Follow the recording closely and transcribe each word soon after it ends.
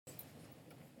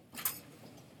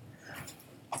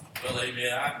Well,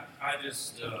 amen. I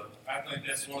think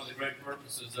that's one of the great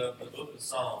purposes of the book of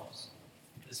Psalms,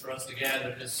 is for us to gather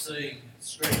and just sing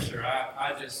Scripture.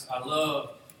 I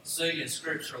love singing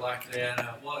Scripture like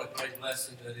that. What a great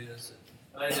blessing that is.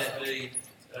 And may that be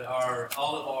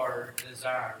all of our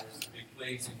desire is to be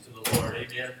pleasing to the Lord.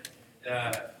 Amen.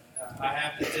 I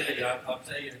have to tell you, I'll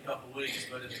tell you in a couple of weeks,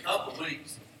 but in a couple of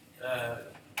weeks,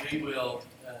 we will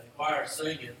choir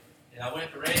singing. And I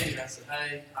went to Randy and I said,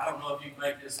 hey, I don't know if you can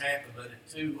make this happen, but in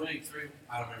 2 weeks,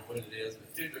 I don't remember when it is,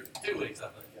 but two weeks, I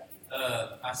think.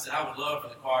 I said, I would love for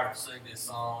the choir to sing this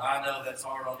song. I know that's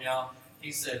hard on y'all.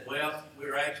 He said, well, we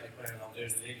were actually planning on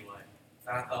doing it anyway.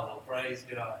 And I thought, well, praise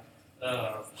God.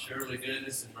 Surely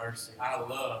goodness and mercy. I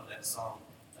love that song.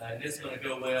 And it's going to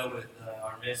go well with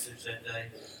our message that day.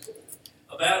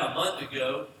 About a month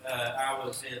ago, I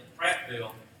was in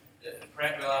Prattville,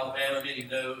 Alabama. Many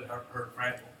know or heard of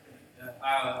Prattville.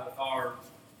 Our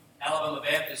Alabama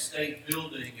Baptist State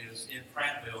building is in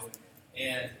Prattville,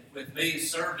 and with me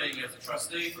serving as a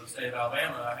trustee for the state of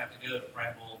Alabama, I have to go to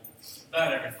Prattville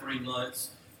about every 3 months.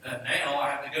 Now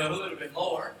I have to go a little bit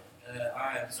more.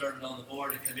 I am serving on the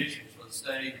board of commissions for the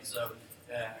state, and so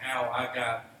how I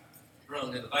got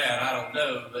thrown in the bad, I don't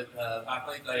know, but I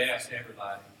think they asked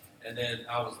everybody, and then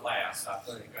I was last, I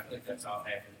think that's how it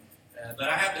happened. But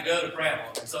I have to go to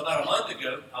Prattville, and so about a month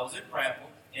ago, I was in Prattville.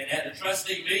 And at the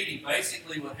trustee meeting,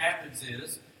 basically what happens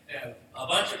is a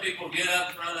bunch of people get up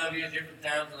in front of you at different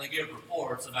times and they give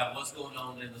reports about what's going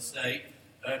on in the state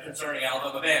concerning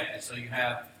Alabama Baptist. So you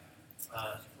have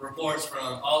reports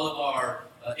from all of our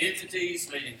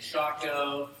entities, meaning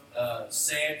Shaco,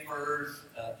 Sanford,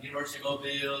 University of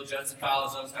Mobile, Judson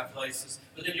College, those kind of places.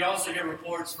 But then you also hear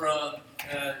reports from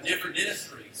different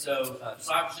ministries. So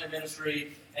discipleship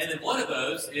ministry, and then one of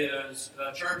those is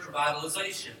church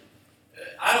revitalization.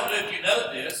 I don't know if you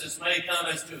know this. This may come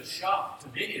as to a shock to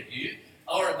many of you,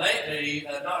 or it may be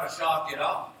not a shock at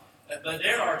all. But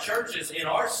there are churches in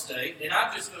our state, and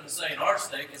I'm just going to say in our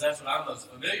state because that's what I'm most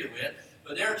familiar with,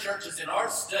 but there are churches in our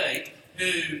state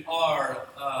who are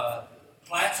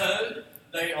plateaued,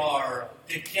 they are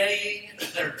decaying,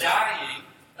 they're dying,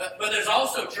 but there's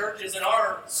also churches in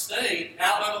our state,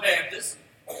 Alabama Baptist,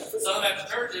 Southern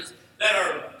Baptist churches, that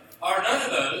are none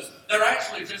of those. They're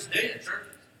actually just dead churches.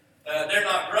 They're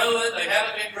not growing. They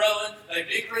haven't been growing. They've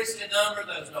decreased in number.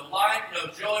 There's no light,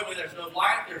 no joy. When there's no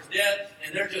light, there's death.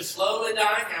 And they're just slowly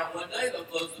dying out. One day, they'll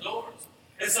close the doors.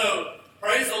 And so,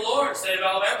 praise the Lord, the state of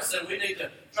Alabama said we need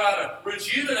to try to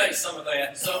rejuvenate some of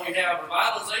that. So we have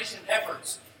revitalization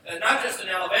efforts, not just in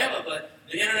Alabama, but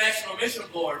the International Mission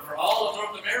Board for all of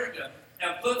North America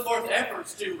have put forth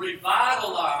efforts to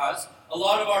revitalize a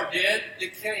lot of our dead,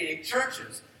 decaying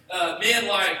churches. Men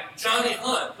like Johnny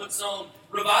Hunt puts on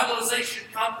revitalization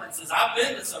conferences. I've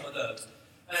been to some of those.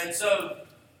 And so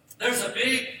there's a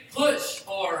big push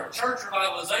for church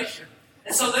revitalization.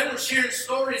 And so they were sharing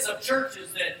stories of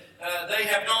churches that they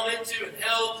have gone into and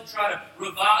helped to try to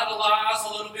revitalize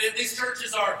a little bit. These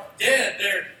churches are dead.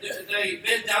 They've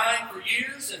been dying for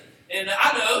years. And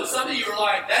I know some of you are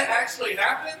like, that actually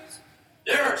happens?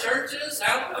 There are churches,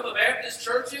 Alabama Baptist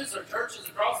churches or churches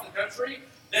across the country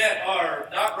that are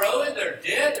not growing, they're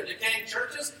dead, they're decaying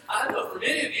churches. I know for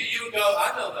many of you, you would go,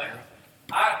 I know that.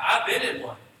 I've been in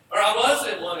one. Or I was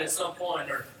in one at some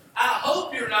point. Or I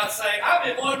hope you're not saying, I'm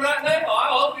in one right now. I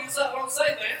hope you don't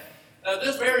say that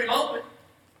this very moment.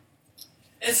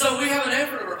 And so we have an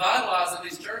effort of revitalizing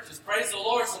these churches. Praise the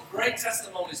Lord, some great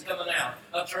testimonies coming out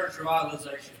of church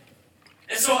revitalization.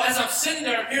 And so as I'm sitting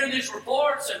there, I'm hearing these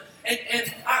reports,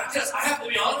 and I have to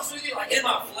be honest with you, like in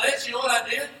my flesh, you know what I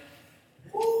did?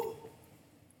 Woo.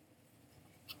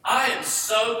 I am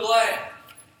so glad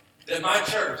that my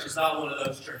church is not one of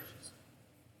those churches.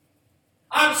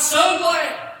 I'm so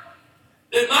glad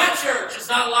that my church is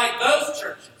not like those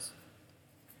churches.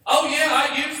 Oh yeah,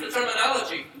 I use the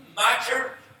terminology, my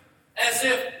church, as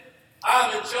if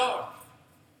I'm in charge.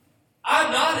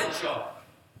 I'm not in charge.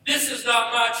 This is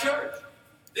not my church.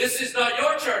 This is not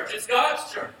your church. It's God's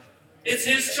church. It's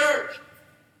His church.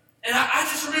 And I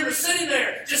just remember sitting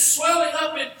there, just swelling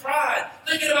up in pride,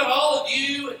 thinking about all of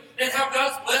you and how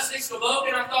God's blessed Eastaboga.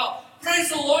 And I thought, praise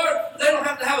the Lord, they don't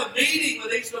have to have a meeting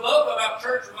with Eastaboga about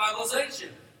church revitalization.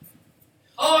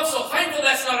 Oh, I'm so thankful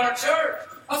that's not our church.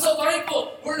 I'm so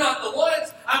thankful we're not the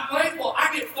ones. I'm thankful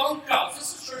I get phone calls.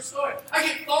 This is a true story. I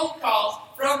get phone calls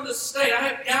from the state. I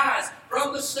have guys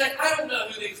from the state. I don't know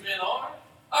who these men are.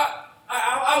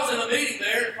 I was in a meeting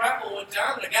there in Prattville one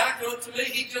time, and a guy came up to me.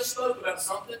 He just spoke about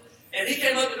something, and he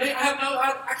came up to me.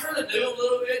 I kind of knew him a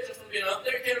little bit just from being up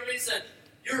there. He came to me and said,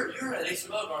 "You're at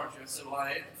Eastaboga, aren't you?" I said, "Well, I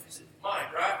am." He said,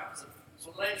 "Mike, right?" I said, "That's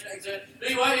what the name changed." He said,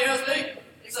 "Anyway, yeah, it's me."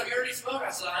 He He's like, you're in Eastaboga?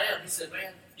 I said, I am. He said,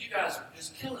 man, you guys are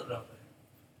just killing it up there.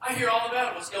 I hear all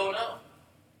about what's going on.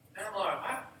 And I'm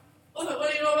like, what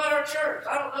do you know about our church?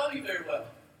 I don't know you very well.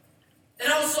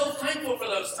 And I was so thankful for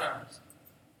those times.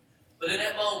 But in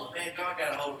that moment, man, God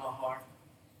got a hold of my heart.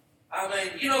 I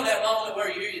mean, you know that moment where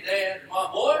you hear your dad and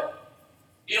mom, boy?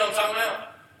 You know what I'm talking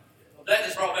about? Well, that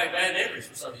just brought back bad memories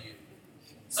for some of you.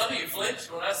 Some of you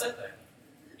flinched when I said that.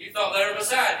 You thought they were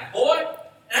beside you. Boy?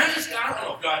 And I don't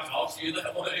know if God talks to you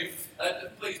that way.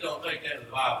 Please don't take that to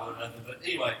the Bible or nothing. But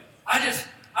anyway, I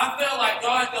felt like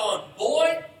God going,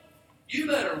 boy, you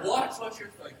better watch what you're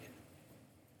thinking.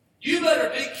 You better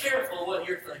be careful what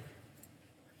you're thinking.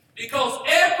 Because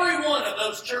every one of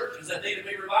those churches that need to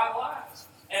be revitalized,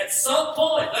 at some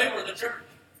point, they were the church.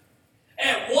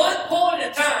 At one point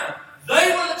in time,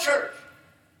 they were the church.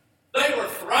 They were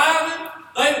thriving.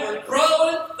 They were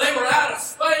growing. They were out of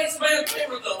space. Man, they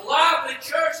were the lively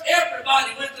church.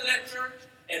 Everybody went to that church,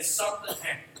 and something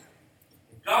happened.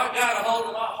 God got a hold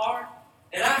of my heart,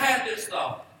 and I had this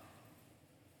thought.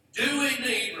 Do we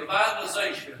need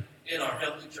revitalization in our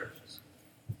healthy churches?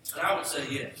 And I would say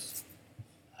yes.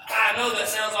 I know that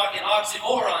sounds like an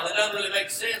oxymoron. That doesn't really make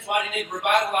sense. Why do you need to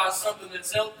revitalize something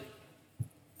that's healthy?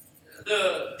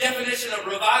 The definition of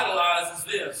revitalize is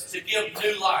this: to give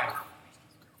new life.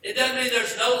 It doesn't mean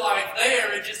there's no life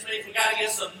there. It just means we got to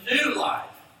get some new life.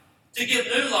 To give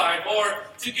new life, or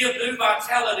to give new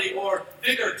vitality or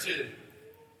vigor to.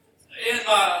 In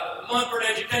my Mumford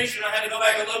education, I had to go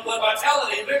back and look what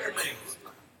vitality and vigor means.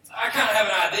 I kind of have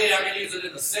an idea. I can use it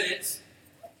in a sentence.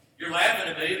 You're laughing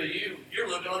at me, but you're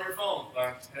looking on your phone.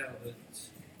 Vitality.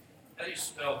 How do you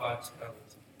spell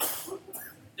vitality?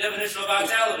 Definition of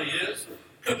vitality is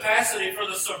capacity for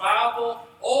the survival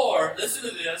or, listen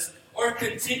to this, or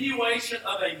continuation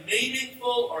of a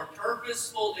meaningful or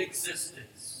purposeful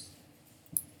existence.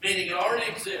 Meaning it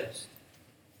already exists.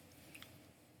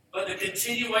 But the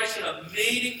continuation of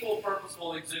meaningful,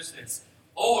 purposeful existence,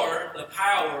 or the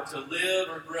power to live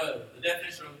or grow. The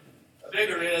definition of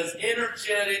vigor is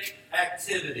energetic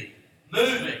activity.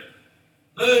 Moving.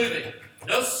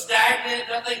 No stagnant,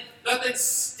 nothing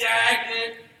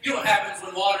stagnant. You know what happens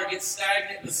when water gets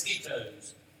stagnant?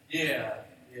 Mosquitoes. Yeah.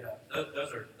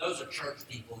 Those are church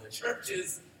people in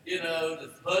churches,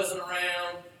 just buzzing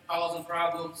around, causing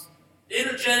problems.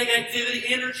 Energetic activity,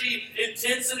 energy,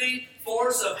 intensity,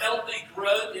 force of healthy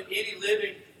growth in any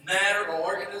living matter or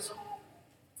organism.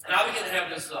 And I began to have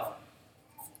this thought.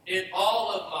 In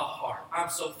all of my heart, I'm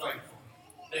so thankful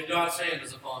that God's hand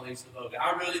is upon Eastaboga.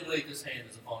 I really believe His hand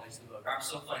is upon Eastaboga. I'm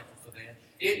so thankful for that.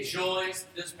 It joys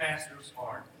this pastor's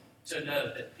heart to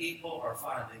know that people are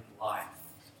finding life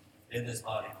in this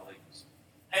body of believers.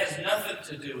 Has nothing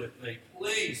to do with me.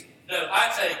 Please, no,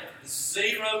 I take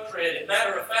zero credit.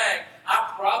 Matter of fact,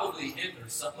 I probably hinder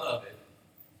some of it.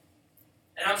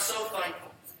 And I'm so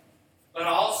thankful. But I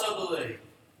also believe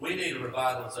we need a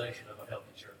revitalization of a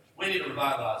healthy church. We need to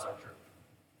revitalize our church.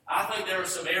 I think there are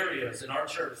some areas in our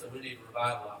church that we need to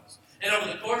revitalize. And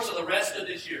over the course of the rest of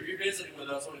this year, if you're visiting with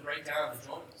us, what a great time to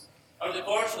join us. Over the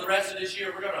course of the rest of this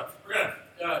year, we're gonna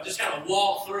just kind of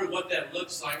walk through what that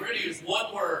looks like. We're going to use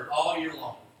one word all year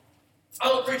long.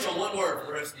 I will preach on one word for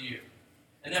the rest of the year.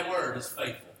 And that word is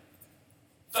faithful.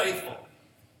 Faithful.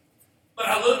 But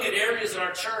I look at areas in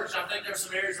our church, and I think there are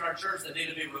some areas in our church that need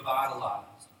to be revitalized.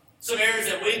 Some areas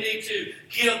that we need to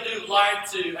give new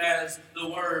life to, as the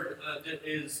word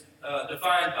is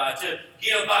defined by. To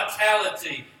give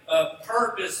vitality,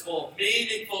 purposeful,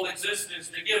 meaningful existence.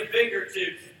 To give vigor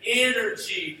to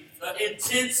energy,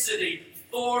 intensity,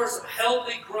 force,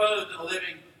 healthy growth in a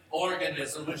living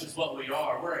organism, which is what we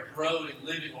are. We're a growing,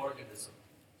 living organism.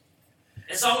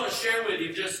 And so I want to share with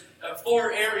you just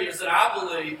 4 areas that I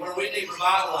believe where we need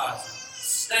revitalizing.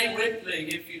 Stay with me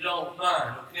if you don't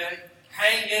mind, okay?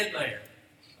 Hang in there.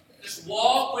 Just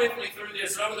walk with me through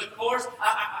this. And over the course,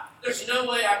 there's no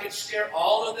way I could share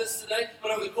all of this today,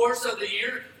 but over the course of the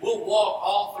year, we'll walk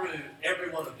all through every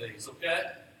one of these, okay?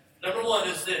 Number 1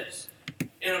 is this.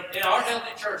 In our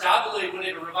healthy church, I believe we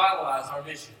need to revitalize our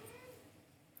mission.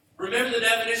 Remember the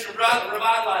definition of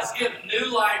revitalize. Give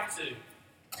new life to.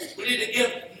 We need to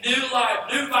give new life,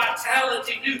 new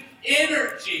vitality, new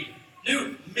energy,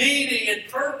 new meaning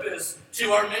and purpose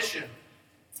to our mission.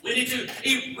 We need to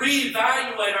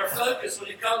reevaluate our focus when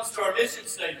it comes to our mission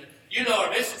statement. You know our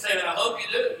mission statement, I hope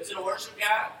you do. It's in a worship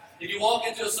guide. If you walk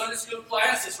into a Sunday school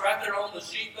class, it's right there on the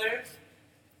sheet there.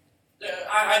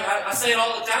 I say it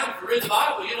all the time. If you read the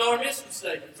Bible, you know our mission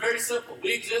statement. It's very simple.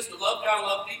 We exist to love God and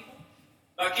love people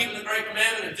by keeping the Great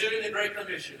Commandment and doing the Great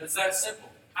Commission. It's that simple.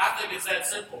 I think it's that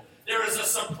simple. There is a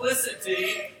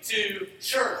simplicity to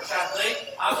church, I think.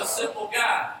 I'm a simple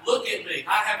guy. Look at me.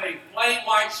 I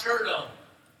white shirt on.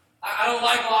 I don't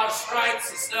like a lot of stripes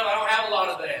and stuff. I don't have a lot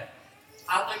of that.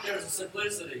 I think there's a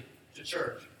simplicity to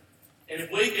church. And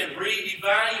if we can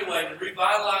reevaluate and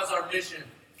revitalize our mission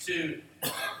to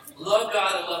love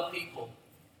God and love people,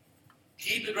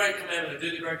 keep the Great Commandment and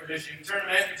do the Great Commission. You can turn to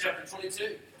Matthew chapter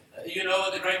 22. You know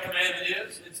what the Great Commandment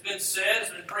is. It's been said, it's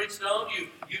been preached on.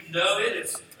 You know it.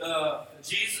 It's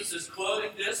Jesus is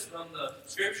quoting this from the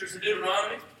Scriptures in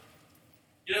Deuteronomy.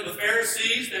 You know, the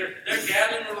Pharisees, they're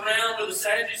gathering around with the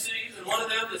Sadducees, and one of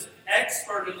them that's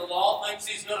expert in the law thinks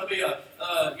he's going to be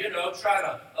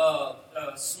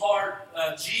smart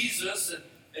Jesus.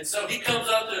 And so he comes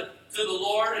up to the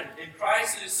Lord and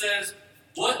Christ and he says,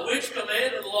 which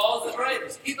command of the law is the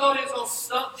greatest? He thought he was going to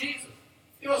stump Jesus.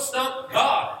 He was going to stump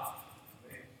God.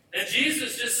 And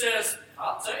Jesus just says,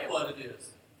 I'll tell you what it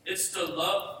is. It's to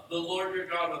love the Lord your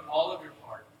God with all of your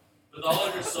heart, with all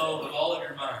of your soul, with all of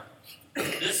your mind.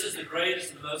 This is the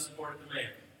greatest and the most important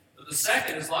command. But the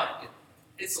second is like it.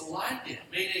 It's like it,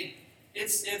 meaning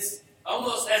it's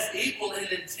almost as equal in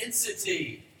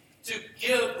intensity to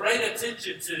give great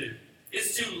attention to.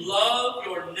 It's to love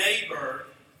your neighbor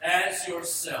as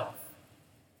yourself.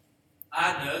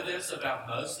 I know this about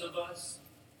most of us.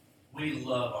 We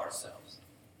love ourselves.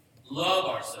 Love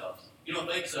ourselves. You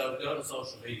don't think so? Go to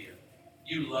social media.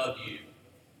 You love you.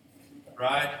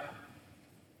 Right?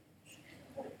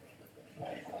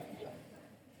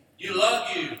 You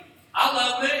love you. I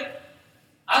love me.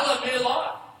 I love me a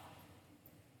lot.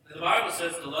 And the Bible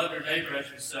says to love your neighbor as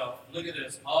yourself. Look at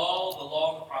this. All the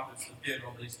law and the prophets depend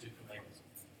on these two commandments.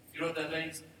 You know what that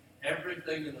means?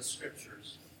 Everything in the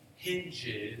Scriptures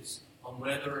hinges on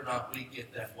whether or not we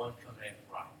get that one command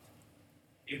right.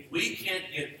 If we can't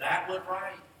get that one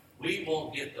right, we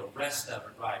won't get the rest of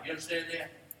it right. You understand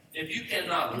that? If you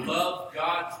cannot love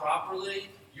God properly,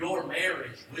 your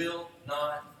marriage will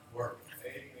not work.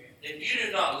 Amen. If you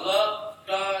do not love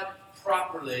God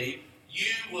properly,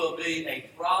 you will be a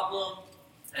problem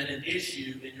and an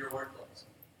issue in your workplace.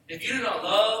 If you do not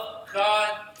love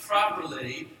God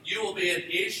properly, you will be an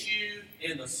issue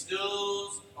in the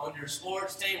schools, on your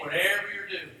sports team, whatever you're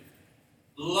doing.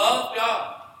 Love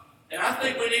God. And I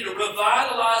think we need to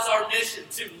revitalize our mission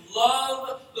to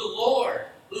love the Lord.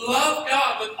 Love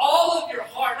God with all of your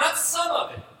heart, not some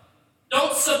of it.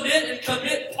 Don't submit and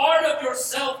commit part of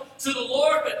yourself to the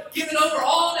Lord, but give it over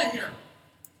all to Him.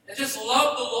 And just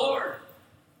love the Lord,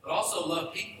 but also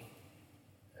love people.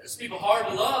 There's people hard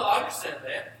to love, I understand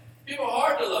that. People are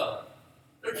hard to love.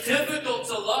 They're difficult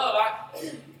to love.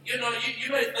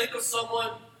 You may think of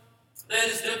someone that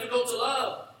is difficult to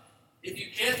love. If you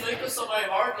can't think of somebody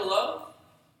hard to love,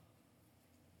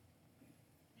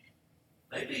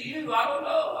 maybe you, I don't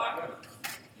know.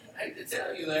 I hate to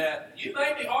tell you that. You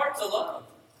may be hard to love.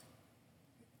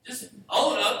 Just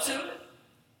own up to it.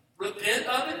 Repent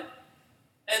of it.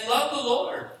 And love the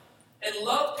Lord. And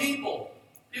love people.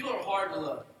 People are hard to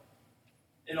love.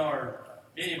 In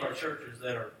many of our churches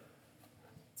that are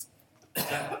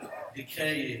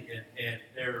decaying and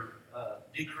they're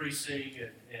decreasing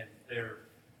and they're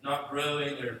not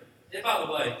growing. And by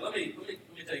the way, let me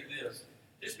take this.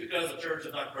 Just because a church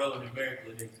is not growing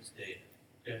numerically means it's dead.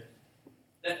 Okay?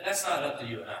 That's not up to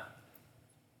you and I.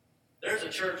 There are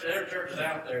churches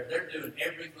out there, they're doing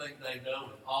everything they know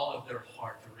with all of their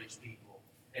heart to reach people.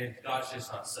 And God's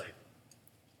just not saving them.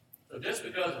 So just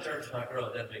because the church is not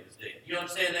growing doesn't mean it's dead. You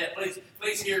understand that?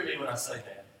 Please hear me when I say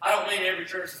that. I don't mean every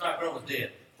church that's not growing is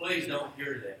dead. Please don't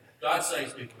hear that. God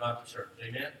saves people, not the church.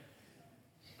 Amen?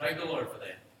 Thank the Lord for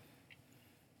that.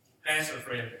 Pastor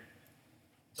friend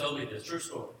told me this true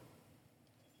story.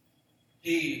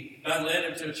 God led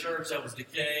him to a church that was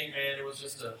decaying, man. It was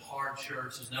just a hard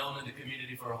church. It was known in the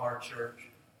community for a hard church.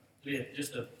 We had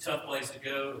just a tough place to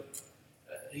go.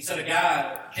 He said a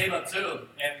guy came up to him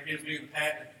after he was being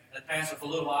the pastor for a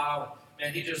little while.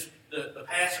 And the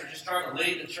pastor just trying to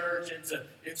lead the church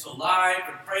into life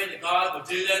and praying that God would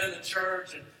do that in the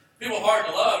church. And people are hard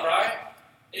to love, right?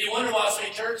 And you wonder why so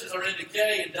many churches are in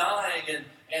decay and dying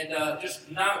and just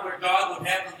not where God would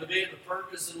have them to be and the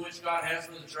purpose in which God has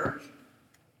for the church.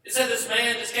 He said this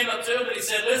man just came up to him and he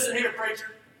said, "Listen here,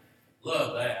 preacher."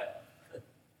 Love that.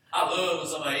 I love when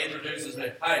somebody introduces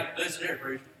me. "Hey, listen here,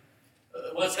 preacher.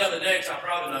 What's coming next, I'm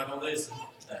probably not going to listen."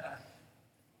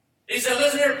 He said,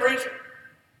 "Listen here, preacher.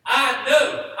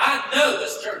 I know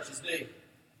this church is dead.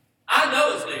 I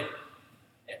know it's dead.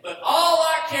 But all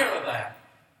I care about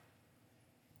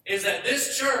is that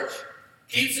this church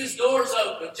keeps its doors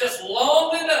open just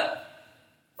long enough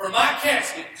for my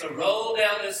casket to roll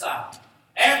down this aisle.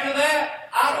 After that,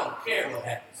 I don't care what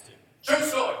happens to it." True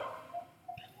story.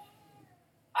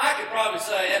 I could probably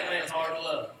say that man's hard to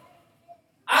love.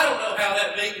 I don't know how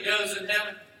that goes in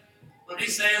heaven, when he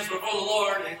stands before the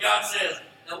Lord and God says,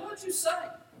 now what'd you say?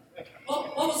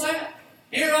 What was that?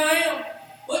 Here I am.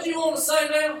 What do you want to say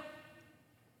now?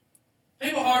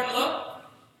 People are hard to love.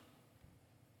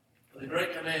 But the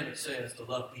great commandment says to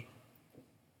love people.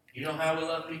 You know how we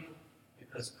love people?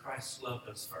 Because Christ loved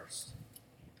us first.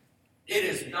 It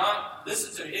is not,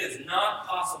 listen to me, it is not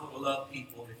possible to love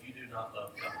people if you do not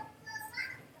love God.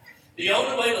 The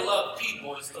only way to love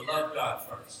people is to love God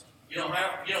first. You know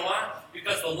why?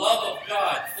 Because the love of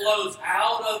God flows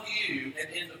out of you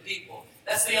and into people.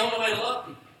 That's the only way to love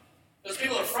people. Because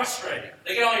people are frustrated.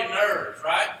 They get on your nerves,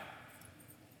 right?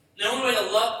 The only way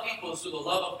to love people is through the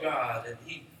love of God, and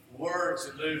He works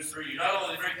and moves through you. Not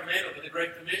only the Great Commandment, but the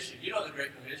Great Commission. You know the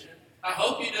Great Commission. I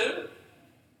hope you do.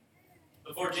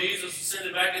 Before Jesus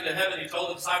ascended back into heaven, He told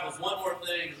the disciples one more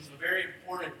thing. This is a very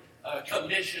important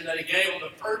commission that He gave them.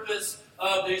 The purpose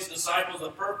of these disciples, the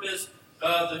purpose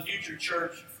of the future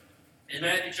church. In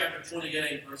Matthew chapter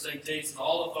 28, verse 18, it says,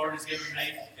 all authority is given to me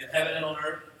in heaven and on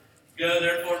earth. Go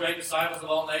therefore and make disciples of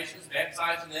all nations,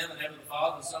 baptizing them in the name of the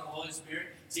Father, the Son, and the Holy Spirit.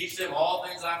 Teach them all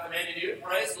things I commanded you.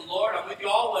 Praise the Lord, I'm with you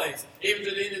always, even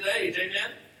to the end of the age.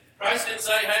 Amen? Christ didn't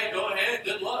say, hey, go ahead,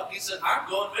 good luck. He said, I'm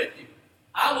going with you.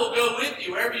 I will go with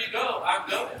you. Wherever you go, I'm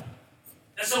going.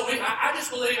 And so I just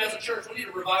believe as a church, we need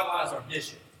to revitalize our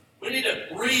mission. We need to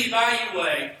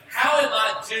reevaluate, how am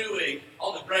I doing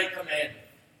on the Great Commandment?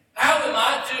 How am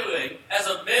I doing as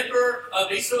a member of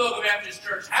Eastaboga Baptist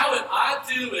Church? How am I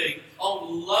doing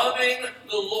on loving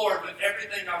the Lord with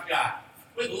everything I've got?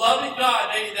 With loving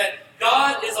God, meaning that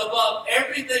God is above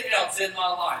everything else in my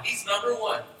life. He's number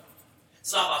one.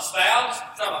 It's not my spouse,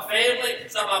 it's not my family,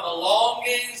 it's not my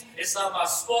belongings, it's not my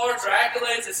sports or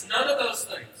accolades, it's none of those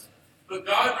things. But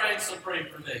God reigns supreme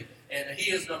for me, and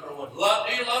He is number one.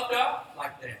 Do you love God?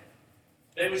 Like that.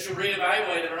 Maybe we should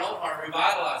reevaluate in our own heart,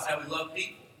 revitalize how we love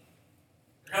people,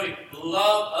 how we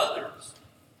love others.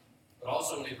 But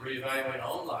also we need to reevaluate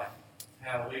our own life,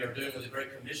 how we are doing with the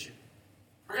Great Commission.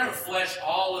 We're going to flesh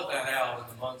all of that out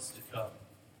in the months to come.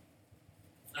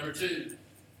 Number two,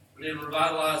 we need to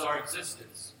revitalize our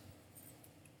existence.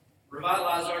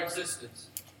 Revitalize our existence.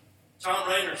 Tom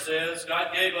Rainer says,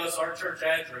 God gave us our church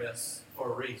address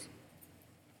for a reason.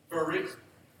 For a reason.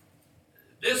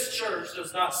 This church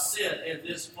does not sit in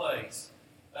this place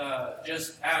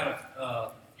just out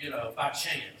of, by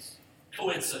chance,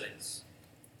 coincidence.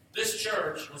 This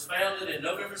church was founded in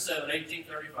November 7,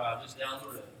 1835, just down the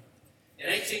road. In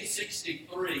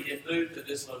 1863, it moved to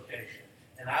this location,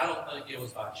 and I don't think it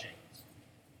was by chance.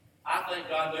 I think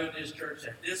God moved His church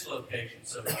at this location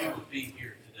so you would be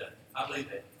here today. I believe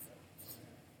that.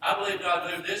 I believe God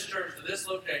moved this church to this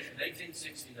location in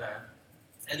 1869,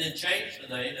 and then changed the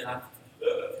name, and I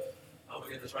hope I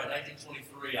get this right,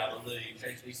 1923, I believe,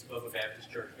 changed Eastaboga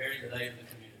Baptist Church, bearing the name of the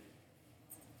community.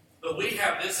 But we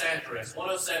have this address,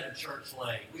 107 Church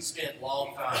Lane. We spent a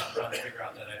long time trying to figure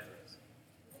out that address.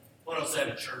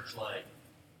 107 Church Lane.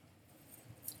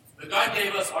 But God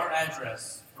gave us our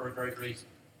address for a great reason.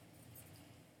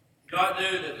 God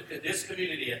knew that this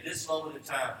community at this moment in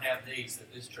time have needs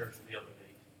that this church will be able to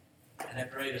meet. And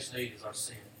that greatest need is our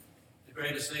sin. The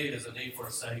greatest need is a need for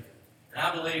a Savior. And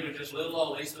I believe in just little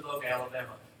old Eastaboga,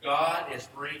 Alabama, God is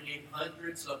bringing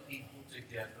hundreds of people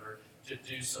together to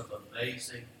do some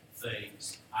amazing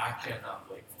things I cannot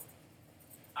wait for.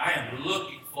 I am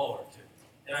looking forward to it.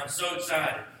 And I'm so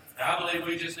excited. And I believe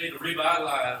we just need to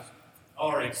revitalize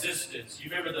our existence. You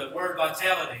remember the word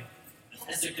vitality?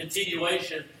 It's a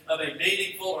continuation of a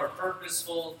meaningful or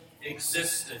purposeful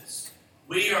existence.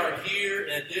 We are here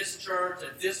at this church,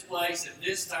 at this place, at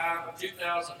this time of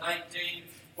 2019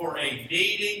 for a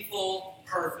meaningful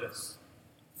purpose.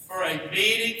 For a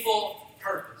meaningful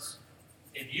purpose.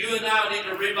 And you and I need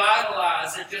to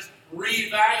revitalize and just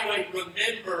reevaluate,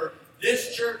 remember,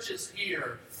 this church is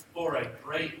here for a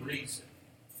great reason.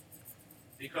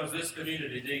 Because this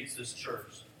community needs this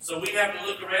church. So we have to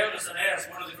look around us and ask,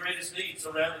 what are the greatest needs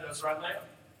surrounding us right now?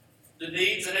 The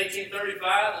needs in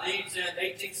 1835, the needs in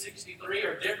 1863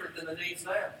 are different than the needs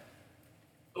now.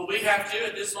 But we have to,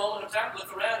 at this moment of time,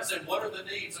 look around and say, what are the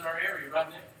needs in our area right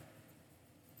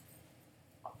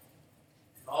now?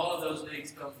 All of those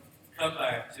needs come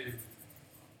back to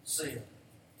sin.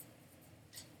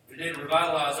 We need to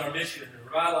revitalize our mission and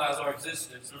revitalize our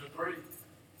existence. Number three,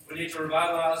 we need to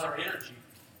revitalize our energy.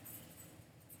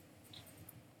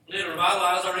 We need to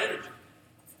revitalize our energy.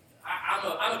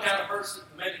 I'm a kind of person,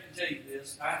 maybe can tell you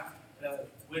this,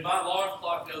 when my alarm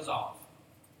clock goes off,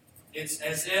 it's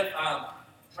as if I'm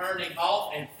turning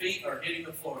off and feet are hitting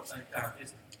the floor at the same time.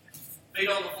 It's feet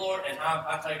on the floor and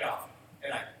I take off.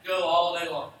 And I go all day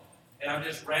long. And I'm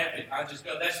just rapid. I just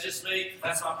go. That's just me.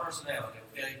 That's my personality,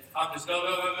 okay? I'm just go,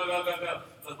 go, go, go, go, go, go.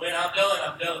 But when I'm done,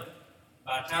 I'm done.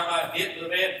 By the time I get to the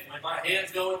bed, when my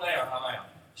head's going down, I'm out.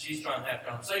 She's trying to have a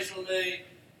conversation with me.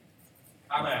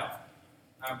 I'm out.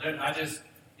 I'm done. I just,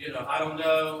 I don't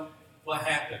know what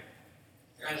happened.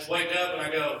 I just wake up and I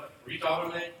go, were you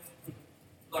talking to me?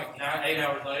 Like 8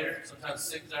 hours later, sometimes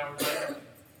 6 hours later.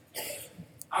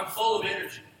 I'm full of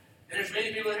energy. And there's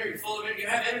many people in here, you're full of energy. You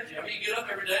have energy. I mean, you get up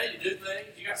every day, you do things,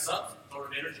 you got some sort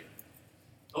of energy.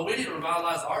 But we need to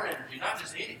revitalize our energy, not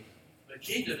just any, but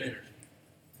kingdom energy.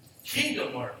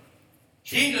 Kingdom work.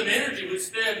 Kingdom energy. We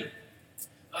spend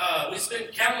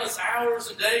countless hours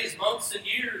and days, months and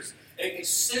years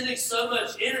extending so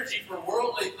much energy for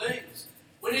worldly things.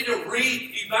 We need to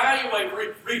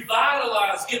reevaluate,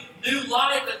 revitalize, give new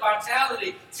life and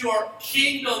vitality to our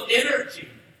kingdom energy.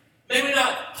 May we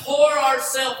not pour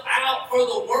ourselves out for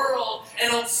the world,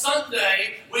 and on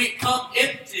Sunday we come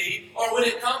empty, or when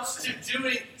it comes to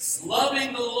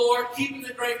loving the Lord, keeping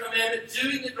the great commandment,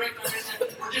 doing the great commission,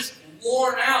 we're just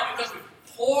worn out because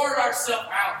we've poured ourselves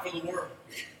out for the world.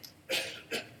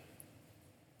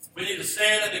 We need to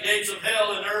stand at the gates of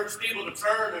hell and urge people to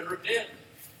turn and repent.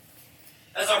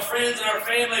 As our friends and our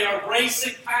family are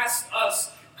racing past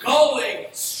us, going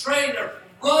straight or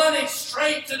running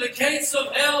straight to the gates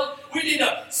of hell, we need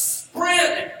to sprint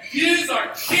and use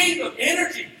our kingdom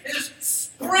energy and just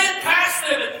sprint past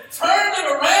them and turn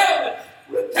them around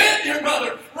and repent, dear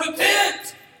brother,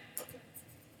 repent.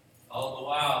 All the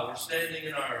while, we're standing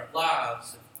in our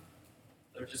lives and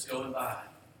they're just going by.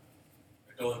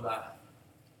 They're going by.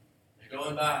 They're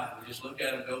going by. We just look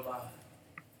at them go by.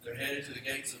 They're headed to the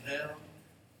gates of hell.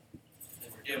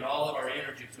 And we're giving all of our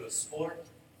energy to a sport.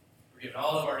 We're giving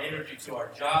all of our energy to our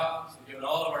jobs. We're giving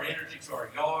all of our energy to our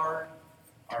yard,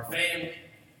 our family,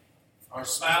 our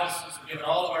spouses. We're giving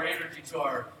all of our energy to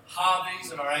our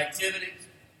hobbies and our activities.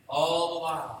 All the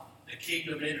while, the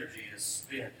kingdom energy is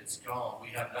spent. It's gone. We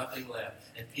have nothing left.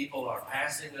 And people are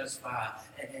passing us by,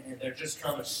 and they're just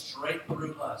coming straight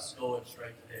through us, going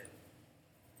straight to hell.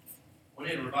 We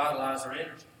need to revitalize our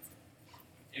energy.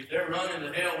 If they're running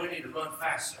to hell, we need to run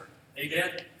faster.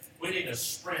 Amen? We need to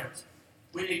sprint.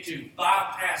 We need to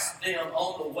bypass them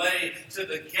on the way to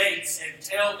the gates and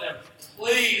tell them,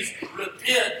 please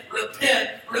repent,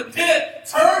 repent, repent.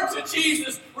 Turn to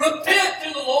Jesus. Repent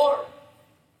to the Lord.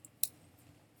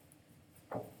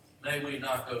 May we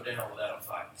not go down without a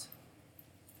fight.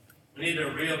 We need to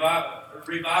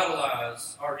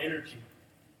revitalize our energy.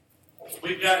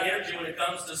 We've got energy when it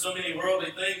comes to so many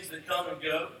worldly things that come and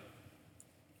go.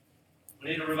 We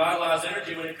need to revitalize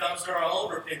energy when it comes to our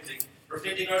own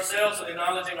repenting ourselves and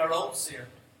acknowledging our own sin.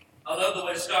 I love the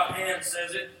way Scott Hand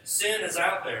says it. Sin is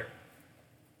out there.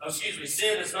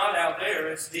 Sin is not out there.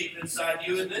 It's deep inside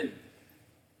you and me.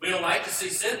 We don't like to see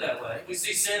sin that way. We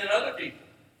see sin in other people.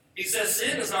 He says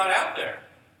sin is not out there.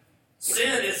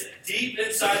 Sin is deep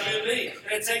inside you and me.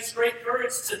 And it takes great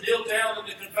courage to kneel down in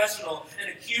the confessional and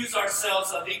accuse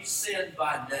ourselves of each sin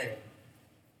by name.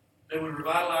 May we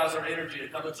revitalize our energy to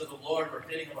come into the Lord,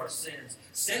 repenting of our sins.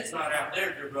 Sin's not out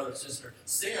there, dear brother and sister.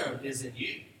 Sin is in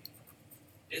you.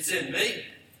 It's in me.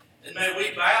 And may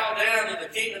we bow down in the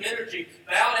kingdom energy,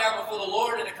 bow down before the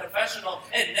Lord in the confessional,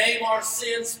 and name our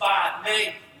sins by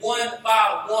name, one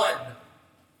by one.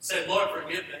 Say, Lord,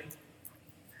 forgive me.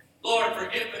 Lord,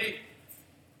 forgive me.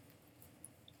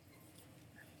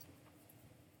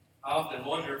 I often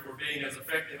wonder if we're being as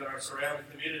effective in our surrounding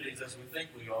communities as we think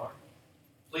we are.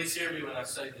 Please hear me when I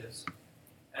say this.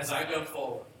 As I go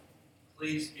forward,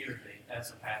 please hear me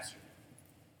as a pastor.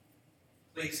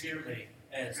 Please hear me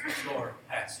as your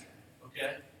pastor.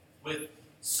 Okay? With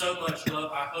so much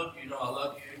love, I hope you know I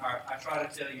love you. I try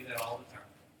to tell you that all the time.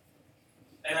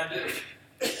 And I do.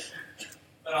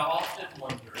 But I often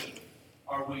wonder,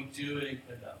 are we doing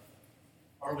enough?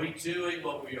 Are we doing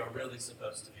what we are really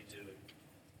supposed to be doing?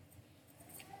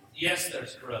 Yes,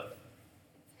 there's growth.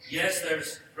 Yes,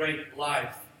 there's great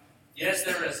life. Yes,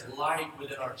 there is light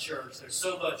within our church. There's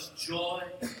so much joy.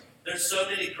 There's so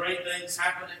many great things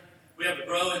happening. We have a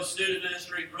growing student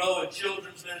ministry, growing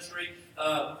children's ministry,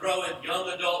 growing young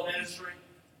adult ministry.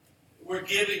 We're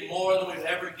giving more than we've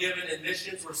ever given in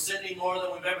missions. We're sending more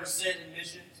than we've ever sent in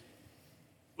missions.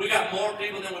 We got more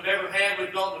people than we've ever had.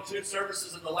 We've gone to 2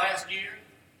 services in the last year.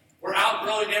 We're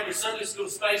outgrowing every Sunday school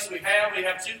space we have. We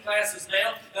have 2 classes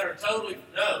now that are totally,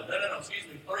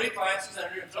 3 classes that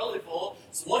are totally full.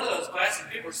 So one of those classes,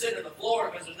 people are sitting on the floor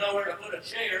because there's nowhere to put a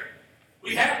chair.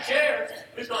 We have chairs.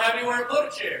 We just don't have anywhere to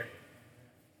put a chair.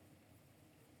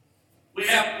 We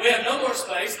have no more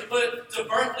space to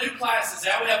birth new classes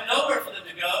out. We have nowhere for them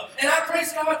to go. And I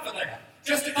praise God for that.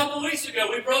 Just a couple of weeks ago,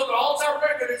 we broke an all-time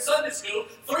Sunday school,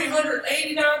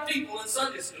 389 people in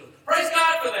Sunday school. Praise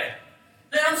God for that.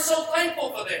 Man, I'm so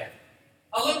thankful for that.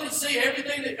 I look and see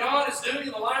everything that God is doing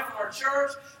in the life of our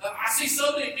church. I see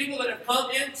so many people that have come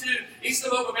into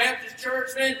Eastaboga Baptist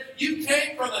Church. Man, you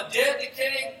came from a dead,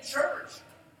 decaying church.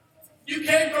 You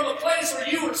came from a place where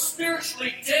you were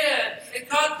spiritually dead, and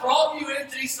God brought you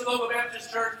into Eastaboga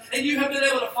Baptist Church, and you have been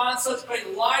able to find such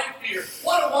great life here.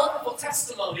 What a wonderful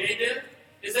testimony, amen?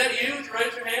 Is that you? Would you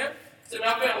raise your hand? Say,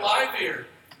 I found life here.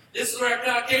 This is where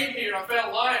I came here. I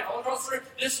found life all across the room.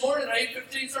 This morning at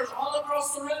 8:15 service, all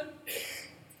across the room.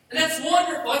 And that's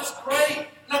wonderful. That's great.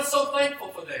 And I'm so thankful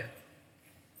for that.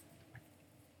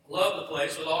 I love the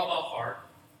place with all my heart.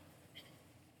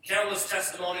 Countless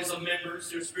testimonies of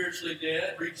members who are spiritually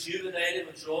dead, rejuvenated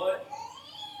with joy.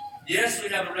 Yes, we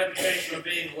have a reputation of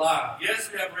being alive. Yes,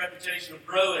 we have a reputation of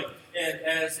growing. And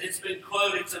as it's been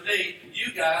quoted to me,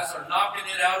 you guys are knocking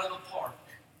it out of the park.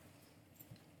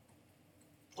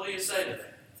 What do you say to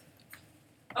that?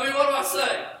 I mean, what do I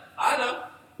say? I know.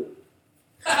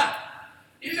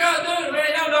 You guys do it, man.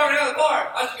 Y'all knocking it out of the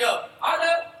park. I just go, I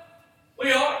know.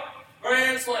 We are.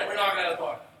 Grand slam. We're knocking it out of the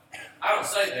park. I don't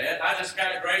say that. I just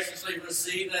kind of graciously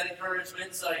receive that encouragement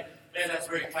and say, man, that's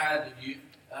very kind of you.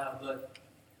 But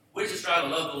we just try to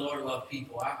love the Lord and love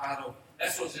people. I don't.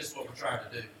 That's just what we're trying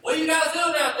to do. What are you guys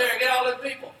doing out there? Get all them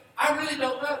people. I really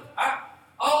don't know.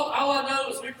 All I know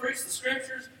is we preach the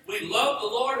scriptures. We love the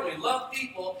Lord and we love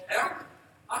people. And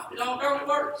it all barely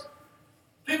works.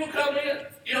 People come in.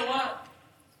 You know why?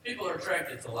 People are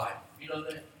attracted to life. You know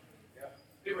that? Yeah.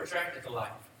 People are attracted to life.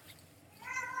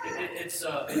 It's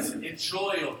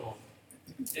enjoyable.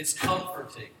 It's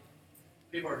comforting.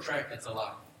 People are attracted to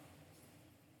life.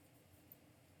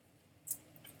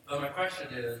 But my question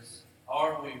is,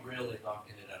 are we really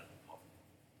knocking it out of the park?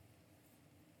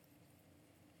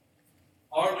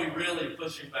 Are we really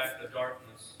pushing back the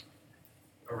darkness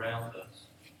around us?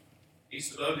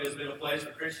 Eastaboga has been a place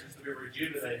for Christians to be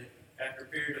rejuvenated after a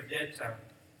period of dead time.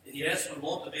 And yes, we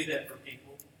want to be that for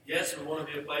people. Yes, we want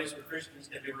to be a place where Christians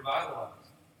can be revitalized.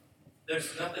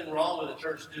 There's nothing wrong with the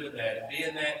church doing that and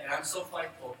being that. And I'm so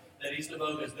thankful that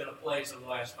Eastaboga has been a place over the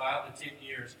last 5 to 10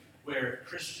 years where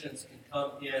Christians can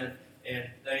come in and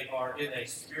they are in a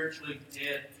spiritually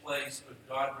dead place, but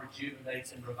God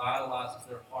rejuvenates and revitalizes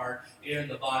their heart in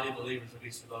the body of believers of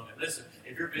Eastaboga. Listen,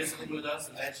 if you're visiting with us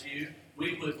and that's you,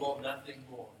 we would want nothing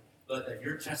more but that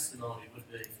your testimony would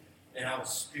be, and I was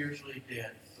spiritually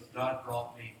dead, but God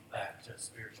brought me back to a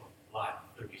spiritual life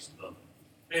through Eastaboga.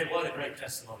 Man, what a great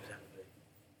testimony that would be.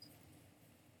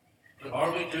 But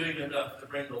are we doing enough to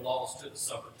bring the lost to the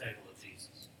supper table of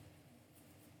Jesus?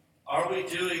 Are we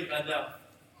doing enough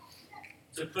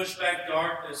to push back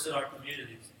darkness in our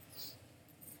communities?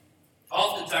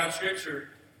 Oftentimes, Scripture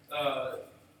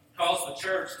calls the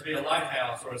church to be a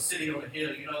lighthouse or a city on a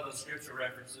hill. You know those Scripture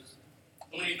references.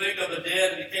 When you think of the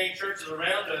dead and decaying churches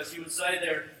around us, you would say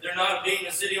they're not being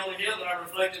a city on a hill, they're not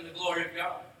reflecting the glory of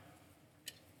God.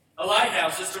 A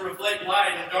lighthouse is to reflect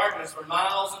light in darkness for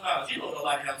miles and miles. You know what a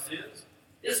lighthouse is.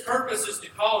 Its purpose is to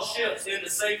call ships into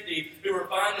safety who are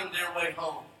finding their way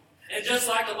home. And just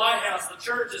like a lighthouse, the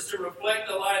church is to reflect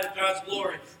the light of God's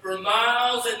glory for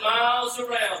miles and miles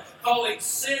around, calling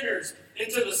sinners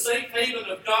into the safe haven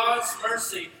of God's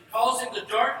mercy, causing the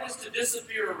darkness to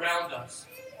disappear around us.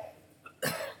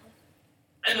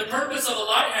 And the purpose of a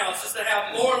lighthouse is to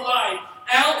have more light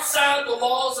outside the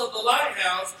walls of the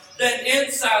lighthouse than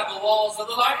inside the walls of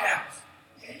the lighthouse.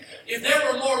 If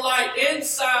there were more light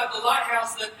inside the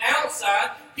lighthouse than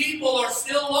outside, people are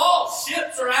still lost.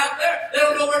 Ships are out there. They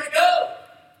don't know where to go.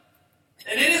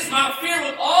 And it is my fear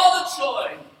with all the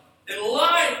joy and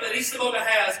life that Eastaboga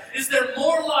has, is there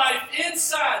more life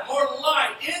inside, more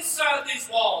light inside of these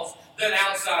walls than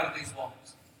outside of these walls.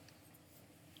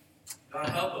 God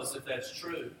help us if that's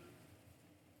true.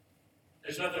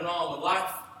 There's nothing wrong with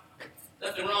life.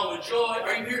 Nothing wrong with joy.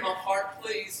 Are you hearing my heart,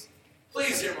 please?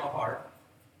 Please hear my heart.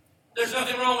 There's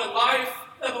nothing wrong with life,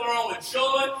 nothing wrong with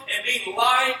joy and being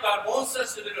light. God wants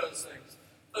us to do those things.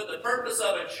 But the purpose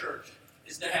of a church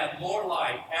is to have more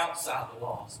light outside the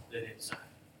walls than inside.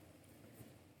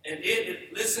 And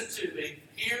listen to me,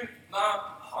 hear my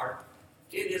heart.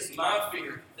 It is my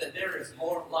fear that there is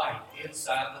more light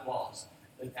inside the walls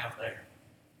than out there.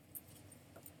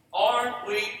 Aren't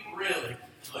we really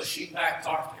pushing back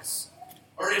darkness?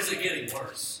 Or is it getting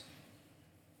worse?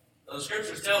 Well, the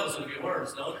scriptures tell us it'll get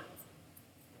worse, don't it?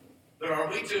 But are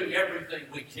we doing everything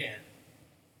we can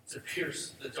to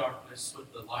pierce the darkness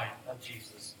with the light of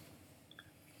Jesus?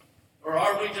 Or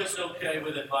are we just okay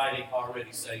with inviting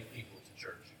already saved people to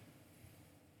church?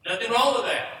 Nothing wrong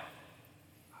with that.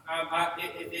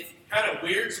 it kind of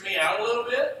weirds me out a little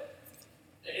bit.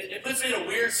 It puts me in a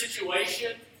weird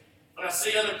situation when I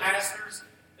see other pastors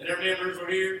and their members are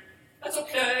here. That's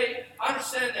okay. I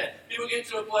understand that. People get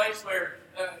to a place where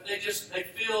they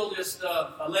feel just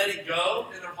a letting go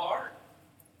in their heart.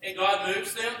 And God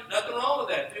moves them. Nothing wrong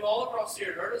with that. People all across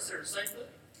here heard us, they're the same thing.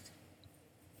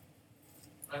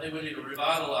 I think we need to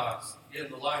revitalize, get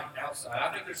the light outside.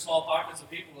 I think there's small pockets of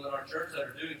people in our church that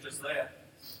are doing just that.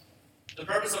 The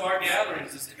purpose of our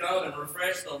gatherings is to come and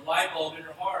refresh the light bulb in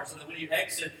your heart so that when you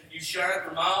exit, you shine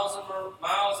for miles and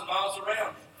miles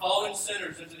around, calling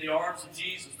sinners into the arms of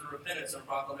Jesus through repentance and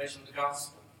proclamation of the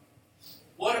gospel.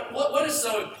 What is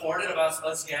so important about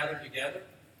us gathering together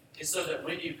is so that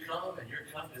when you come and your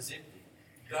cup is empty,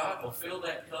 God will fill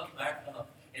that cup back up.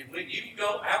 And when you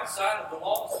go outside of the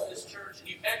walls of this church and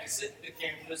you exit the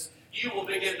campus, you will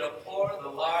begin to pour the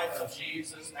light of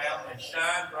Jesus out and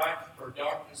shine bright for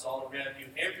darkness all around you.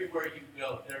 Everywhere you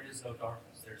go, there is no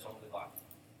darkness. There's only light.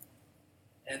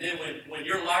 And then when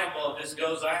your light bulb just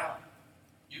goes out,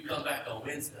 you come back on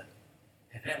Wednesday.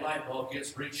 And that light bulb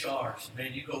gets recharged.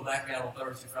 Man, you go back out on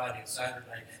Thursday, Friday, and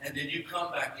Saturday. And then you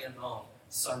come back in on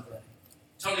Sunday.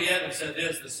 Tony Evans said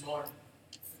this morning.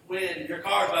 When your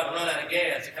car's about to run out of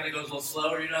gas, it kind of goes a little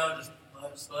slower, just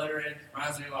sputtering.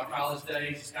 Reminds me of my college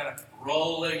days, just kind of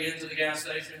rolling into the gas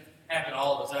station. Happened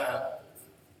all the time.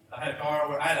 I had a car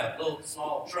where I had a little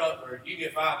small truck where you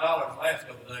get $5 the last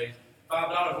couple of days.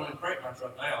 $5 won't even crank my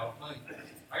truck now.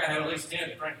 I got to have at least 10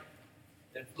 to crank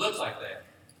it. It looks like that.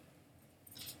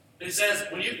 But he says,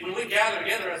 when we gather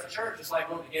together as a church, it's like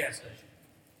going to the gas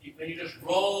station. When you just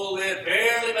roll in,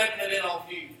 barely making it in on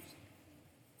fuse.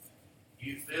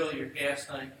 You fill your gas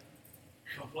tank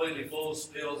completely full,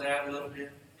 spills out a little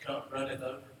bit, run it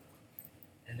over.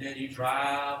 And then you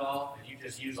drive off and you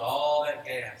just use all that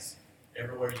gas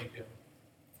everywhere you go.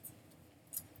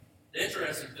 The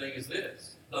interesting thing is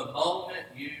this. The moment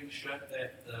you shut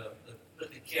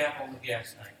put the cap on the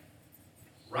gas tank,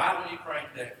 right when you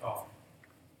crank that car,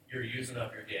 you're using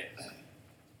up your gas.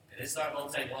 And it's not going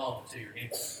to take long until you're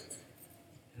empty.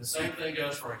 And the same thing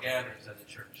goes for our gatherings at the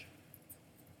church.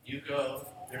 You go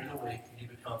during the week and you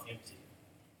become empty.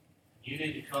 You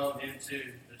need to come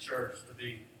into the church to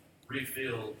be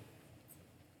refilled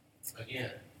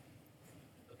again.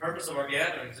 The purpose of our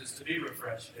gatherings is to be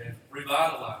refreshed and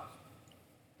revitalized.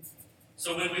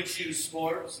 So when we choose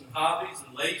sports and hobbies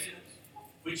and laziness,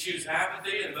 we choose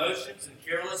apathy and emotions and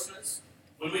carelessness,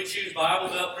 when we choose Bible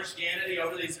Belt Christianity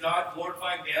over these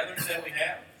God-glorifying gatherings that we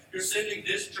have, you're sending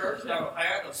this church down a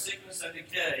path of sickness and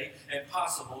decay and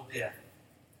possible death.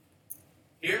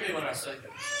 Hear me when I say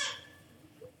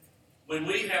this. When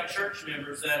we have church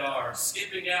members that are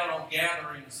skipping out on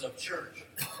gatherings of church,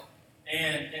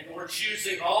 and we're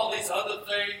choosing all these other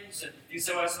things, and you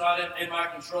say, well, it's not in my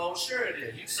control. Sure it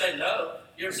is. You say no.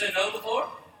 You ever said no before?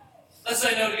 Let's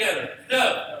say no together.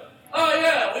 No. Oh,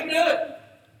 yeah, we can do it.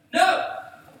 No.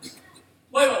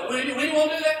 Wait a minute. We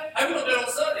want to do that? Hey, we want to do it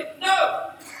on Sunday.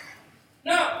 No.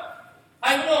 No.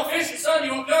 Hey, we're going to fish on Sunday.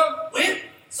 You want to come? When?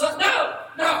 Sunday?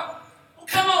 No. Well,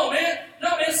 come on, man. No,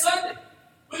 man, it's Sunday.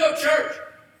 We go to church.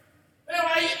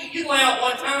 Man, you can lay out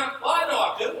one time. Well, I know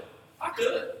I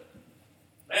could.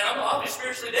 Man, I'll be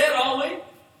spiritually dead all week.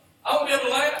 I won't be able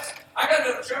to last. I got to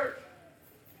go to church.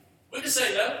 We can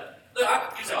say no. Look,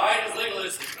 you say, it's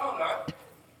legalistic. No, not.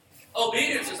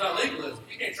 Obedience is not legalism.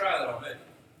 You can't try that on me.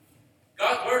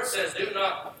 God's word says, do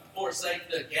not forsake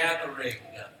the gathering.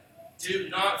 Do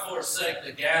not forsake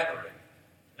the gathering.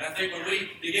 And I think when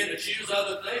we begin to choose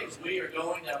other things, we are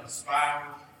going down the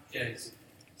staircase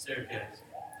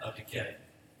of decay.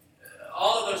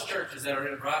 All of those churches that are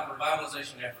in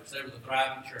revitalization efforts, they were the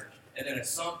thriving church. And then at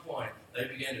some point, they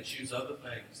began to choose other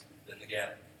things than the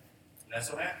gathering. And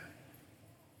that's what happened.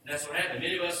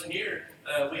 Many of us in here,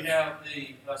 we have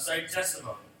the same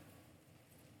testimony.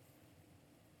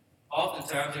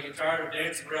 Oftentimes, I get tired of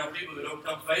dancing around people who don't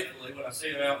come faithfully when I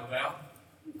see them out and about.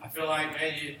 I feel like,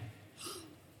 man,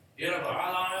 all you're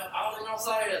going to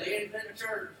say at the independent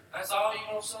church, that's all you're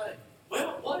going to say.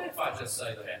 Well, what if I just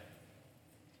say that?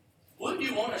 Wouldn't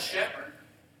you want a shepherd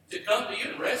to come to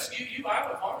you and rescue you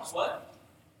out of harm's way?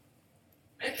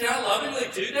 Man, can I lovingly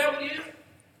do that with you?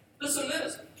 Listen to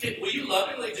this. Will you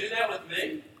lovingly do that with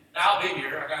me? Now, I'll be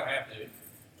here. I gotta have to.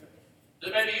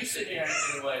 Then maybe you see me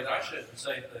acting in ways I shouldn't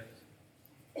say things.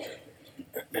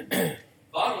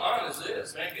 Bottom line is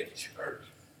this, man. Get to church.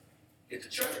 Get to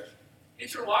church.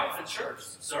 Get your wife in church,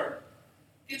 sir.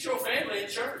 Get your family in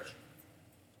church.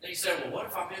 And you say, well, what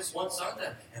if I miss one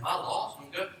Sunday? Am I lost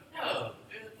and go? No,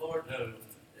 good Lord, no.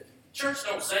 Church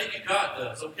don't save you, God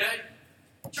does, okay?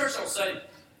 Church don't save you.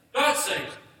 God saves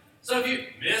you. So if you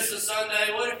miss a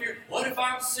Sunday, what if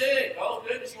I'm sick? Oh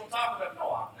goodness, you want to talk about?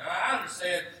 No, I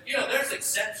understand. There's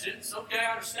exceptions. Okay,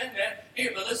 I understand that.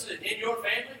 Here, but listen, in your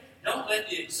family, don't let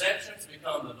the exceptions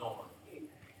become the norm.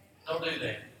 Don't do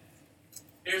that.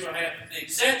 Here's what happens. The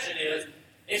exception is,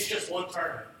 it's just one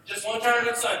tournament. Just one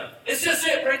tournament Sunday. It's just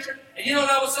it, preacher. And you know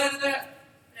what I would say to that?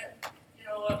 Yeah, you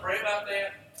know what? Pray about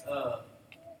that.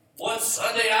 One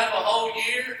Sunday out of a whole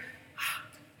year,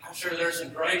 I'm sure there's some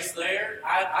grace there.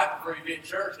 I prefer you be in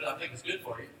church, but I think it's good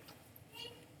for you.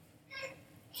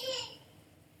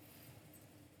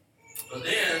 But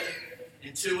then,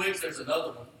 in 2 weeks, there's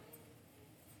another one.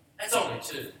 That's only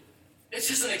 2. It's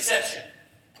just an exception.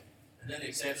 And then the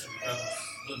exception becomes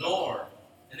the norm.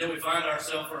 And then we find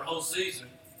ourselves for a whole season,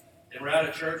 and we're out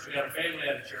of church, we got our family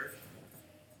out of church.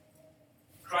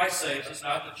 Christ saves us,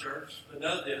 not the church. But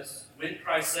know this, when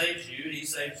Christ saves you, He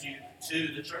saves you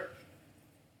to the church.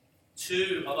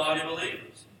 To a body of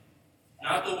believers.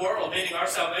 Not the world, meaning our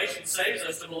salvation saves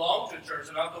us to belong to a church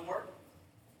and not the world.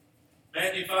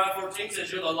 Matthew 5:14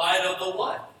 says you're the light of the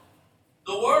what?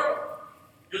 The world.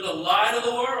 You're the light of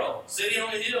the world, city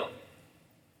on the hill.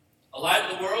 A light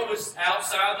of the world is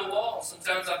outside the walls.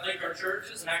 Sometimes I think our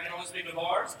churches, and I can only speak of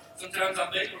ours, sometimes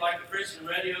I think we're like a Christian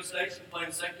radio station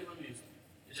playing secular music.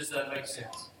 It just doesn't make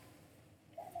sense.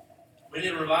 We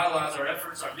need to revitalize our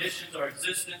efforts, our missions, our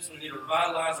existence. We need to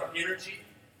revitalize our energy.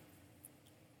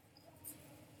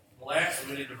 And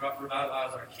lastly, we need to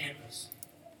revitalize our campus.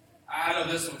 I know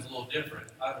this one's a little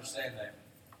different. I understand that.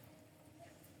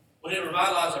 We need to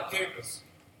revitalize our campus.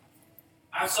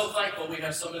 I'm so thankful we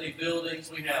have so many buildings.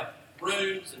 We have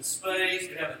rooms and space.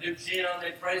 We have a new gym.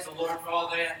 And praise the Lord for all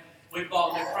that. We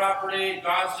bought new property.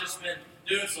 God's just been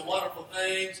doing some wonderful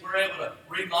things. We're able to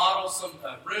remodel some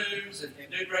rooms and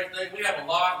do great things. We have a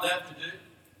lot left to do.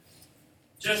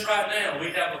 Just right now, we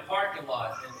have a parking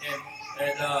lot.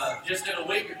 And just in a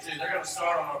week or two, they're going to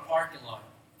start on our parking lot.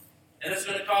 And it's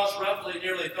going to cost roughly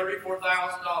nearly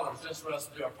 $34,000 just for us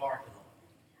to do our parking lot.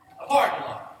 A parking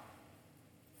lot.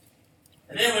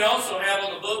 And then we also have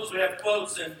on the books, we have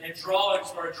quotes and drawings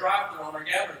for a drive-thru on our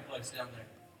gathering place down there.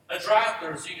 A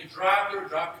drive-thru, so you can drive through,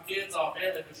 drop your kids off in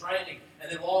if it's raining,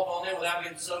 and then walk on in without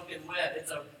getting soaking wet.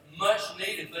 It's a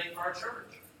much-needed thing for our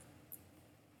church.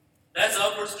 That's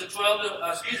upwards to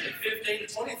 $15,000 to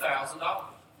 $20,000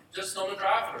 just on the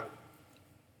drive-thru.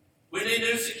 We need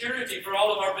new security for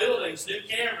all of our buildings, new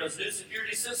cameras, new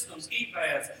security systems,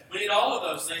 keypads. We need all of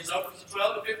those things, upwards to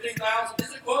 $12,000 to $15,000.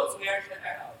 These are quotes we actually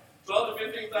have. $12,000 to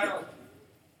 $15,000.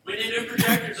 We need new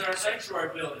projectors in our sanctuary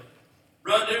building.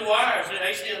 Run new wires, new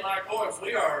HDMI cords.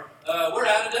 We're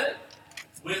out of date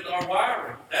with our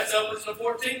wiring. That's upwards to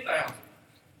 $14,000.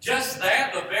 Just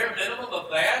that, the bare minimum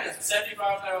of that is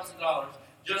 $75,000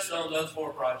 just on those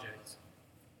 4 projects.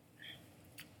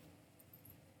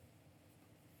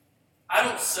 I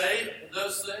don't say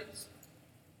those things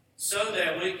so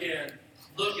that we can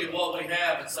look at what we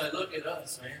have and say, look at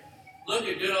us, man. Look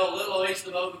at good old little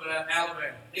Eastaboga,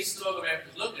 Alabama. Eastaboga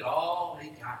Baptist, look at all we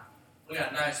got. We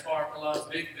got nice parking lots,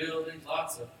 big buildings,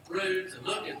 lots of roofs, and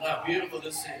look at how beautiful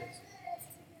this is.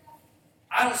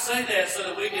 I don't say that so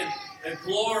that we can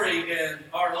glory in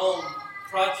our own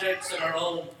projects and our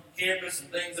own campus and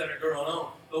things that are going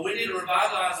on. But we need to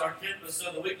revitalize our campus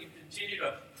so that we can continue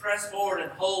to press forward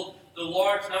and hold the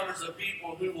large numbers of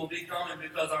people who will be coming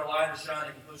because our light is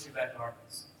shining and pushing back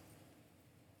darkness.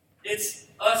 It's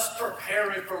us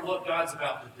preparing for what God's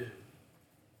about to do.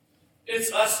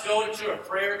 It's us going to a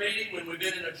prayer meeting when we've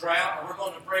been in a drought and we're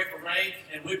going to pray for rain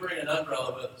and we bring an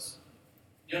umbrella with us.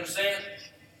 You understand?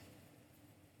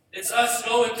 It's us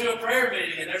going to a prayer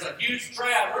meeting and there's a huge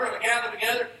drought. We're going to gather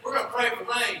together. We're going to pray for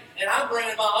rain. And I'm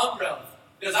bringing my umbrella.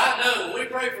 Because I know when we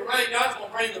pray for rain, God's going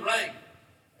to bring the rain.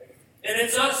 And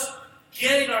it's us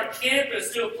getting our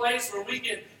campus to a place where we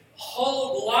can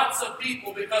hold lots of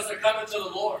people because they're coming to the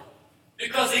Lord.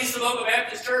 Because Eastaboga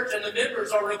Baptist Church and the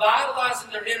members are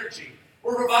revitalizing their energy.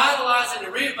 We're revitalizing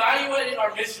and reevaluating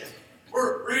our mission.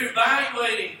 We're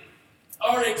reevaluating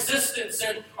our existence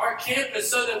and our campus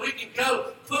so that we can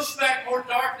go push back more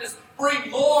darkness, bring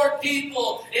more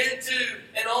people into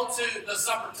and onto the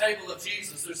supper table of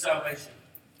Jesus through salvation.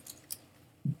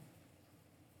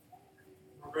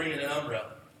 We're bringing an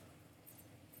umbrella.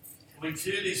 We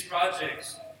do these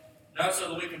projects not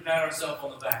so that we can pat ourselves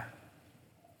on the back,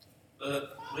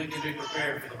 but we can be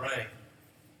prepared for the rain.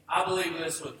 I believe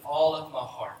this with all of my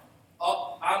heart.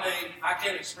 I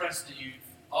can't express to you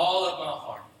all of my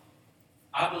heart.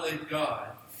 I believe God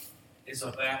is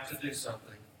about to do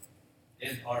something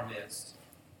in our midst.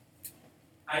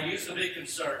 I used to be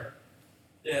concerned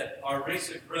that our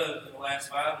recent growth in the last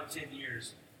 5 to 10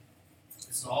 years, this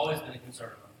has always been a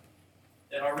concern of mine.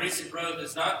 that our recent growth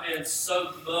has not been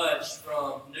so much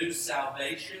from new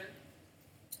salvation,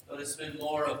 but it's been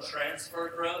more of transfer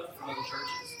growth from other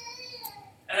churches.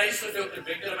 And I used to feel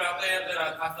convicted about that. Then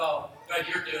I thought, God,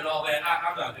 you're doing all that.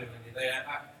 I'm not doing any of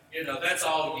that. That's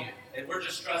all you. And we're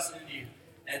just trusting in you.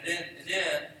 And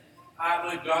then I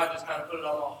believe God just kind of put it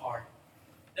on my heart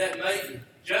that maybe,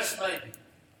 just maybe,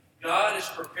 God is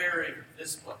preparing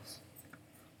this place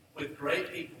with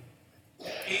great people.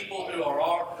 People who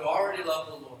already love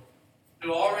the Lord,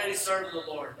 who already serve the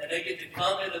Lord, and they get to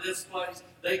come into this place.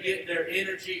 They get their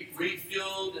energy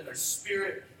refueled and their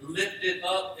spirit lifted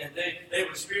up, and they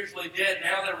were spiritually dead.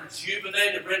 Now they're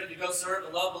rejuvenated, ready to go serve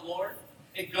and love the Lord.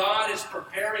 And God is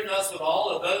preparing us with all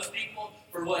of those people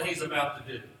for what He's about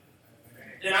to do.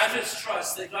 And I just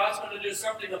trust that God's going to do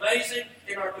something amazing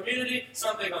in our community,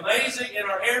 something amazing in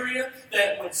our area,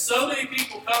 that when so many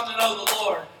people come to know the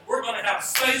Lord, we're going to have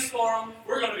space for them,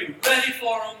 we're going to be ready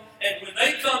for them, and when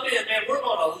they come in, man, we're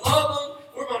going to love them,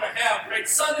 we're going to have great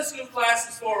Sunday school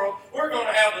classes for them, we're going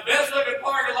to have the best looking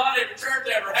parking lot every church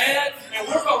ever had, and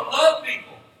we're going to love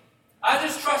people. I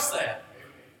just trust that.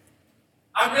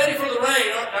 I'm ready for the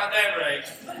rain, not that rain.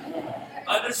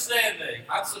 Understand me.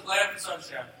 I'm so glad for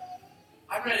sunshine.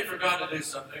 I'm ready for God to do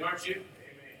something, aren't you?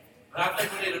 But I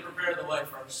think we need to prepare the way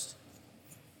first.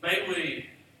 May we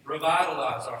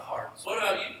revitalize our hearts. What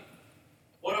about you?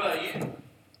 What about you?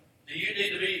 Do you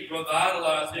need to be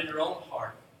revitalized in your own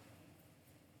heart?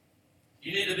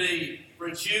 You need to be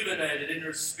rejuvenated in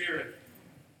your spirit.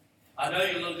 I know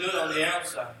you look good on the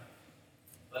outside,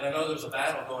 but I know there's a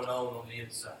battle going on the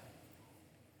inside.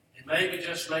 And maybe,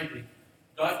 just maybe,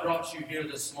 God brought you here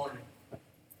this morning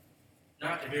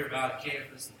not to hear about a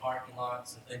campus and parking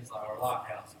lots and things like our lot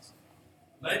houses.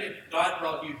 Maybe God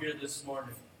brought you here this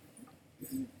morning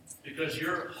because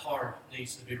your heart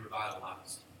needs to be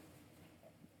revitalized.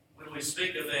 When we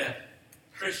speak of that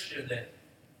Christian that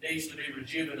needs to be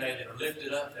rejuvenated or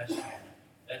lifted up, that's you.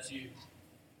 That's you.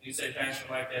 You say, Pastor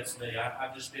Mike, that's me.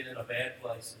 I've just been in a bad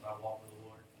place in my walk with the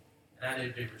Lord, and I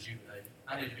need to be rejuvenated.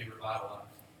 I need to be revitalized.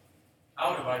 I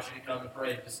would invite you to come and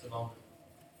pray in just a moment.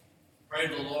 Pray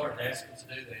to the Lord and ask Him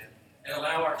to do that. And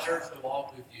allow our church to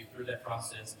walk with you through that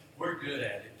process. We're good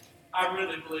at it. I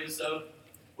really believe so.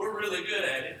 We're really good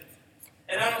at it.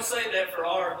 And I don't say that for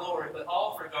our glory, but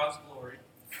all for God's glory.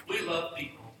 We love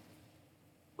people.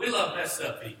 We love messed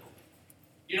up people.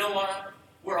 You know why?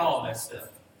 We're all messed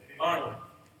up, aren't we?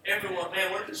 Everyone,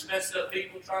 man, we're just messed up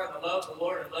people trying to love the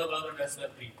Lord and love other messed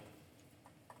up people.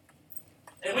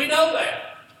 And we know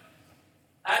that.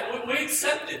 We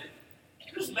accept it.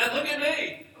 Just look at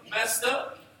me. I'm messed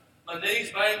up. My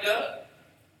knees banged up.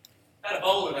 Had a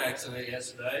bowling accident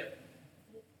yesterday.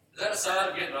 Is that a sign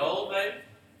of getting old, maybe?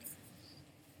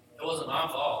 It wasn't my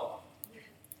fault.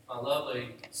 My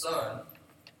lovely son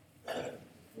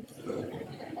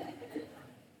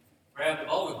grabbed the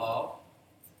bowling ball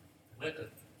and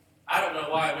I don't know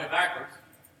why it went backwards.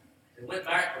 It went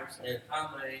backwards, and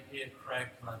it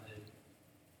cracked my knee.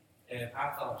 And I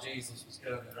thought Jesus was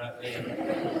coming right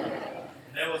there.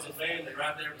 And there was a family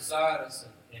right there beside us.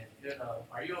 And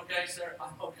are you okay, sir?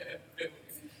 I'm okay.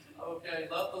 Okay,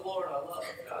 love the Lord. I love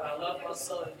God. I love my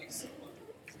son. He's so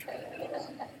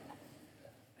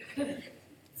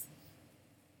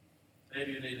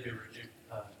Maybe you need to be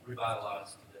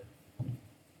revitalized today.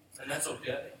 And that's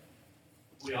okay.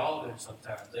 We all do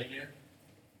sometimes. Amen?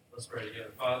 Let's pray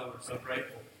together. Father, we're so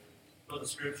grateful for the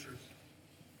Scriptures.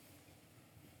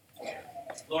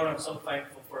 Lord, I'm so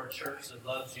thankful for a church that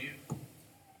loves you.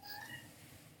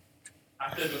 I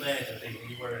couldn't imagine being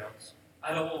anywhere else.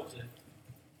 I don't want to.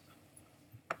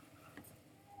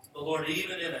 But Lord,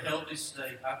 even in a healthy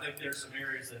state, I think there's some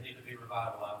areas that need to be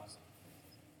revitalized.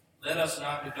 Let us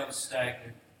not become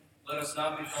stagnant. Let us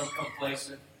not become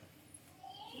complacent.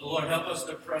 Lord, help us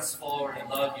to press forward and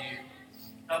love you.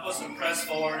 Help us to press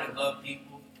forward and love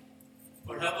people.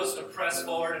 Lord, help us to press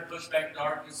forward and push back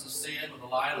darkness of sin with the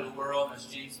light of the world as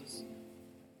Jesus.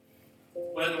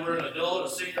 Whether we're an adult, a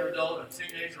senior adult, a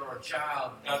teenager, or a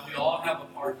child, God, we all have a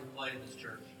part to play in this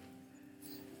church.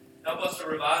 Help us to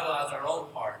revitalize our own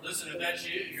heart. Listen, if that's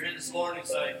you, you're in this morning and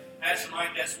say, Pastor Mike,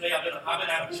 that's me. I've been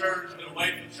out of church. I've been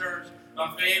away from church. My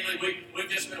family, we've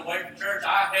just been away from church.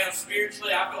 I have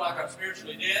spiritually. I feel like I'm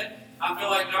spiritually dead. I feel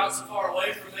like God's so far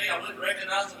away from me, I wouldn't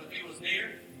recognize Him if He was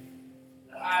near.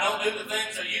 I don't do the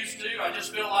things I used to. I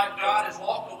just feel like God has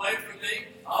walked away from me.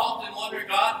 I often wonder,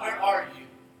 God, where are you?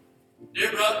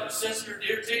 Dear brother, sister,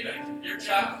 dear teenager, dear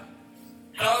child,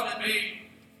 come and be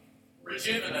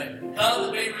rejuvenated. Come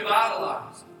and be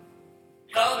revitalized.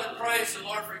 Come and pray, so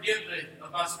Lord, forgive me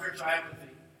of my spiritual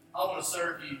apathy. I want to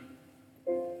serve you.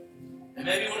 And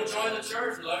maybe you want to join the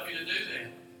church. We'd love for you to do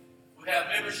that. We have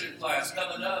membership class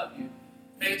coming up. You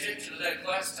pay attention to that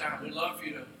class time. We'd love for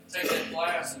you to take that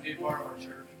class and be a part of our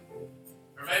church.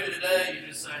 Or maybe today you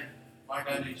just say, Mike,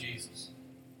 I need Jesus.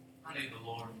 I need the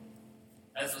Lord.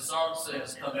 As the song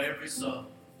says, come every soul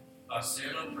by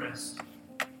sin oppressed.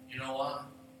 You know why?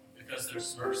 Because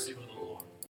there's mercy with the Lord.